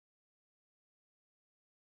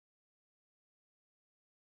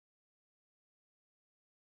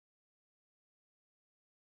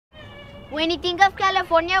When you think of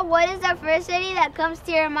California, what is the first city that comes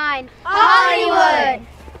to your mind? Hollywood!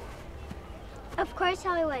 Of course,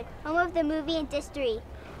 Hollywood, home of the movie industry.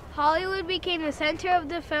 Hollywood became the center of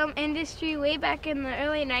the film industry way back in the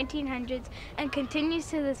early 1900s and continues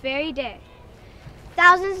to this very day.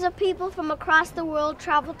 Thousands of people from across the world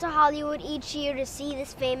travel to Hollywood each year to see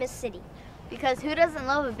this famous city. Because who doesn't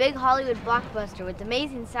love a big Hollywood blockbuster with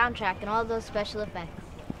amazing soundtrack and all those special effects?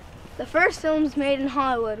 The first films made in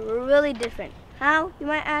Hollywood were really different. How, you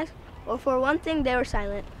might ask? Well, for one thing, they were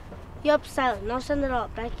silent. Yup, silent, no sound at all.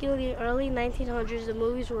 Back in the early 1900s, the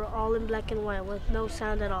movies were all in black and white with no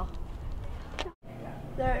sound at all.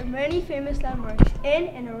 There are many famous landmarks in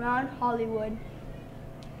and around Hollywood.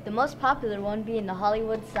 The most popular one being the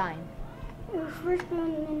Hollywood sign. It was first built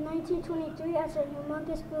in 1923 as a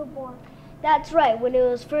humongous billboard. That's right, when it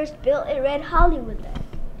was first built, it read Hollywood there.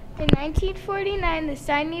 In 1949, the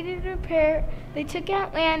sign needed repair. They took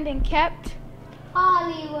out land and kept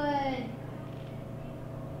Hollywood.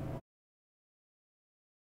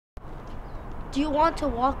 Do you want to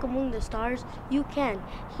walk among the stars? You can,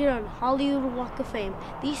 here on Hollywood Walk of Fame.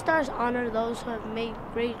 These stars honor those who have made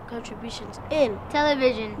great contributions in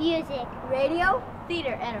Television, Music, radio,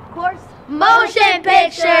 theater, and of course, motion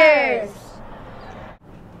pictures!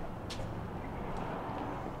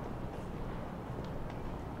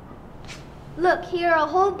 Look, here are a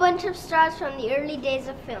whole bunch of stars from the early days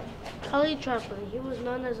of film. Charlie Chaplin, he was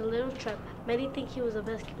known as a little tramp. Many think he was the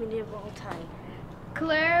best comedian of all time.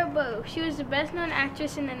 Clara Bow. She was the best-known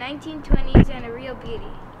actress in the 1920s and a real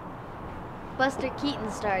beauty. Buster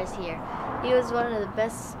Keaton stars here. He was one of the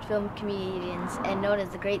best film comedians and known as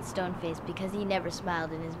the Great Stone Face because he never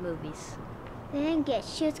smiled in his movies. Then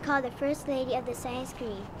guess, she was called the First Lady of the Science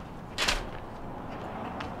Screen.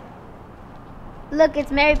 Look,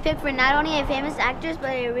 it's Mary Pickford, not only a famous actress,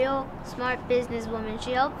 but a real smart businesswoman.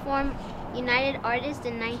 She helped form United Artists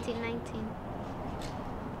in 1919.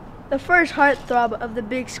 The first heartthrob of the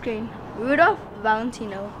big screen, Rudolph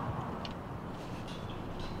Valentino.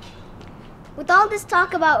 With all this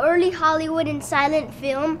talk about early Hollywood and silent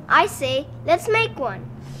film, I say, let's make one.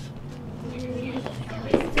 And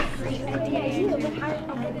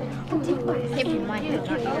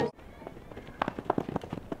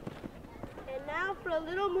now for a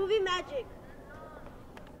little movie magic.